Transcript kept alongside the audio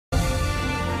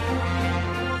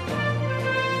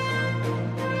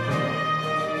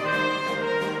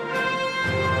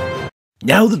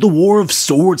Now that the War of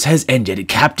Swords has ended,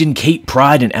 Captain Kate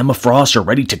Pryde and Emma Frost are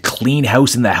ready to clean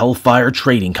house in the Hellfire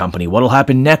Trading Company. What'll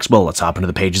happen next? Well, let's hop into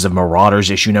the pages of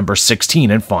Marauders issue number 16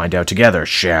 and find out together,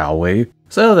 shall we?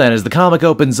 So then, as the comic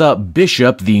opens up,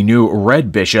 Bishop, the new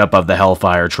Red Bishop of the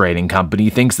Hellfire Trading Company,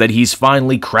 thinks that he's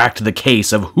finally cracked the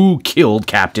case of who killed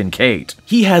Captain Kate.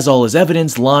 He has all his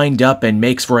evidence lined up and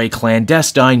makes for a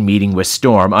clandestine meeting with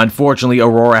Storm. Unfortunately,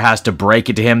 Aurora has to break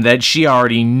it to him that she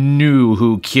already knew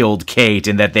who killed Kate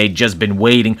and that they'd just been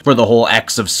waiting for the whole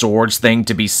X of Swords thing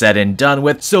to be said and done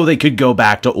with so they could go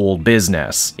back to old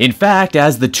business. In fact,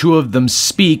 as the two of them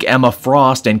speak, Emma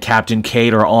Frost and Captain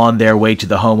Kate are on their way to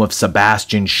the home of Sebastian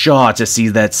Shaw to see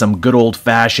that some good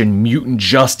old-fashioned mutant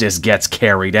justice gets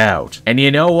carried out. And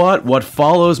you know what? What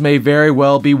follows may very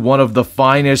well be one of the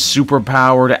finest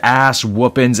superpowered ass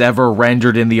whoopings ever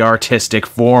rendered in the artistic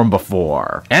form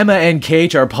before. Emma and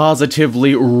Kate are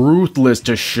positively ruthless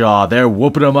to Shaw. They're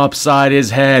whooping him upside his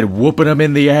head, whooping him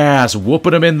in the ass,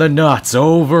 whooping him in the nuts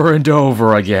over and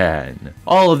over again.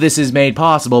 All of this is made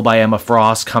possible by Emma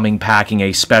Frost coming packing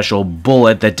a special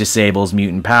bullet that disables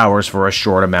mutant powers for a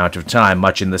short amount of time,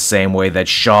 much in the same way that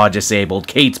Shaw disabled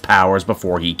Kate's powers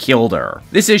before he killed her.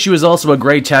 This issue is also a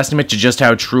great testament to just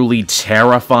how truly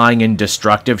terrifying and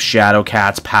destructive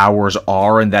Shadowcat's powers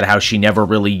are, and that how she never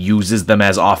really uses them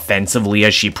as offensively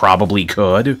as she probably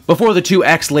could. Before the two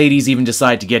ex-ladies even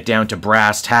decide to get down to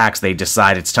brass tacks, they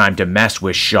decide it's time to mess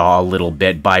with Shaw a little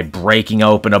bit by breaking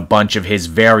open a bunch of his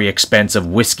very expensive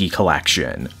whiskey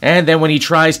collection. And then when he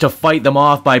tries to fight them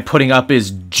off by putting up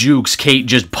his jukes, Kate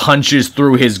just punches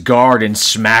through his guard and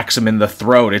smacks him in the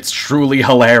throat. It's truly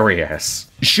hilarious.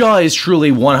 Shaw is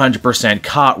truly 100%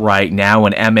 caught right now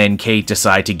when Emma and Kate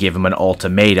decide to give him an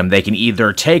ultimatum. They can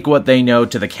either take what they know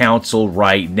to the council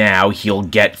right now, he'll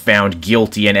get found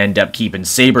guilty and end up keeping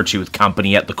Sabretooth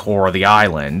company at the core of the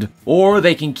island, or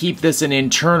they can keep this an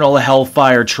internal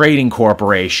Hellfire Trading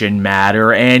Corporation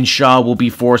matter, and Shaw will be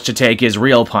forced to take his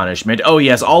real punishment. Oh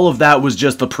yes, all of that was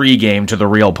just the pregame to the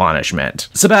real punishment.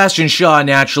 Sebastian Shaw,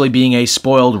 naturally being a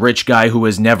spoiled rich guy who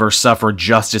has never suffered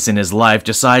justice in his life,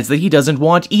 decides that he doesn't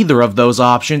want either of those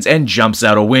options and jumps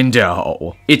out a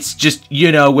window. It's just,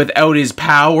 you know, without his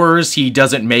powers, he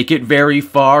doesn't make it very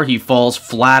far. He falls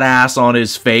flat ass on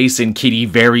his face and Kitty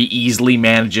very easily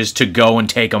manages to go and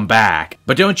take him back.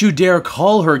 But don't you dare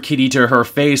call her Kitty to her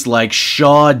face like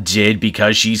Shaw did,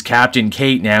 because she's Captain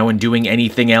Kate now and doing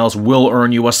anything else will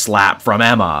earn you a slap from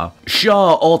Emma.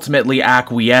 Shaw ultimately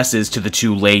acquiesces to the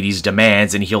two ladies'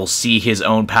 demands, and he'll see his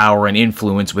own power and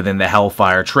influence within the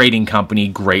Hellfire Trading Company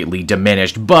greatly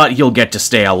diminished, but he'll get to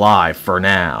stay alive for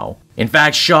now. In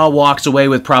fact, Shaw walks away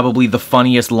with probably the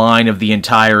funniest line of the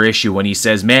entire issue when he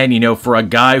says, "Man, you know, for a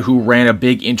guy who ran a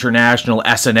big international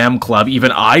S&M club,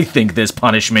 even I think this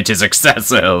punishment is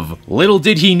excessive." Little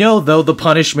did he know, though, the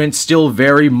punishment still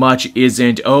very much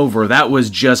isn't over. That was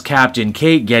just Captain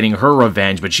Kate getting her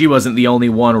revenge, but she wasn't the only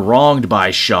one wronged by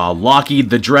Shaw. Lockheed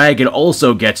the Dragon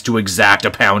also gets to exact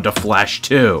a pound of flesh,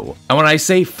 too. And when I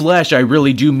say flesh, I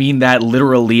really do mean that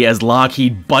literally, as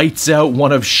Lockheed bites out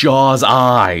one of Shaw's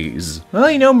eyes.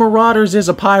 Well, you know, Marauders is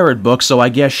a pirate book, so I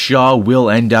guess Shaw will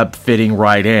end up fitting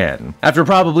right in. After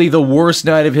probably the worst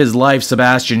night of his life,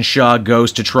 Sebastian Shaw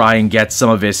goes to try and get some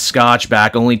of his scotch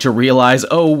back, only to realize,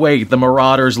 oh wait, the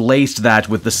Marauders laced that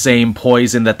with the same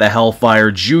poison that the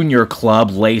Hellfire Junior Club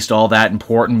laced all that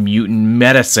important mutant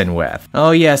medicine with.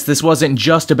 Oh yes, this wasn't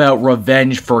just about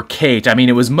revenge for Kate. I mean,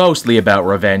 it was mostly about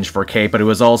revenge for Kate, but it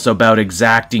was also about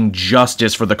exacting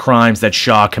justice for the crimes that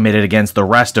Shaw committed against the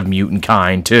rest of mutant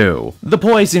kind, too. The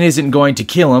poison isn't going to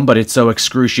kill him, but it's so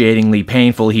excruciatingly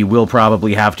painful he will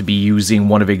probably have to be using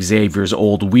one of Xavier's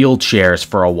old wheelchairs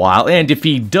for a while, and if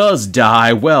he does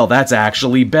die, well, that's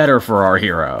actually better for our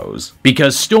heroes.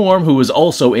 Because Storm, who was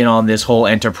also in on this whole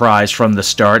enterprise from the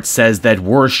start, says that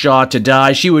were Shaw to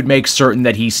die, she would make certain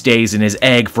that he stays in his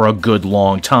egg for a good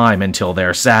long time until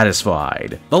they're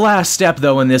satisfied. The last step,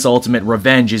 though, in this ultimate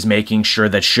revenge is making sure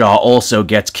that Shaw also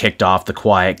gets kicked off the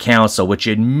Quiet Council, which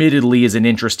admittedly is an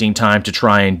interesting time to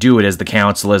try and do it, as the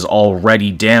council is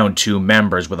already down 2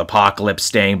 members, with Apocalypse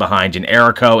staying behind in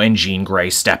Erico and Jean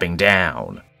Grey stepping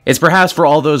down. It's perhaps for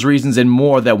all those reasons and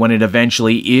more that when it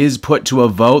eventually is put to a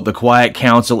vote, the Quiet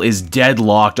Council is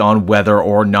deadlocked on whether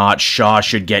or not Shaw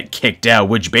should get kicked out,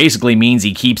 which basically means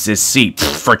he keeps his seat.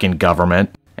 Frickin'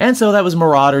 government. And so that was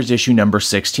Marauders issue number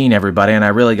 16, everybody, and I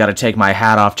really gotta take my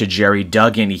hat off to Jerry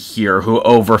Duggan here, who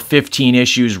over 15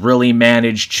 issues really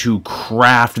managed to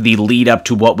craft the lead up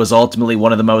to what was ultimately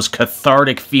one of the most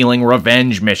cathartic feeling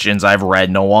revenge missions I've read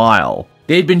in a while.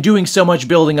 They'd been doing so much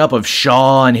building up of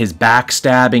Shaw and his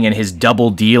backstabbing and his double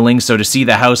dealing, so to see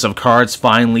the House of Cards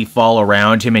finally fall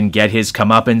around him and get his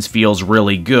comeuppance feels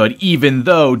really good, even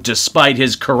though, despite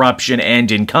his corruption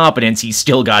and incompetence, he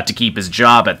still got to keep his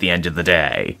job at the end of the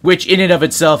day. Which in and of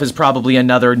itself is probably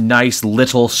another nice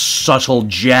little subtle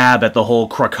jab at the whole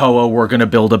Krakoa, we're gonna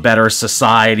build a better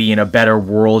society and a better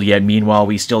world, yet meanwhile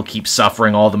we still keep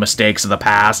suffering all the mistakes of the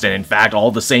past, and in fact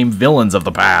all the same villains of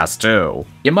the past too.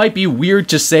 It might be weird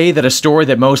to say that a story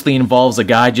that mostly involves a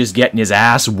guy just getting his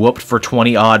ass whooped for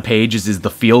 20 odd pages is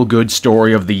the feel-good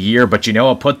story of the year, but you know,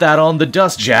 I'll put that on the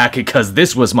dust jacket because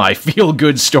this was my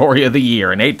feel-good story of the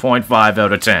year, an 8.5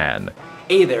 out of 10.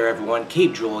 Hey there everyone,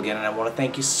 Cape Jewel again, and I want to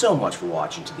thank you so much for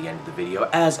watching to the end of the video.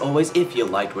 As always, if you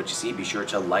liked what you see, be sure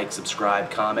to like, subscribe,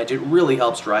 comment. It really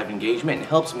helps drive engagement and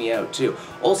helps me out too.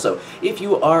 Also, if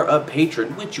you are a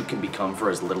patron, which you can become for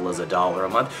as little as $1 a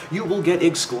month, you will get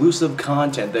exclusive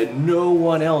content that no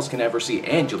one else can ever see,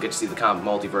 and you'll get to see the Comic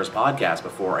Multiverse podcast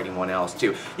before anyone else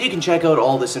too. You can check out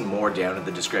all this and more down in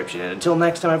the description. And until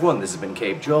next time everyone, this has been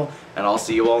Cape Joel, and I'll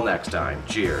see you all next time.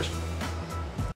 Cheers.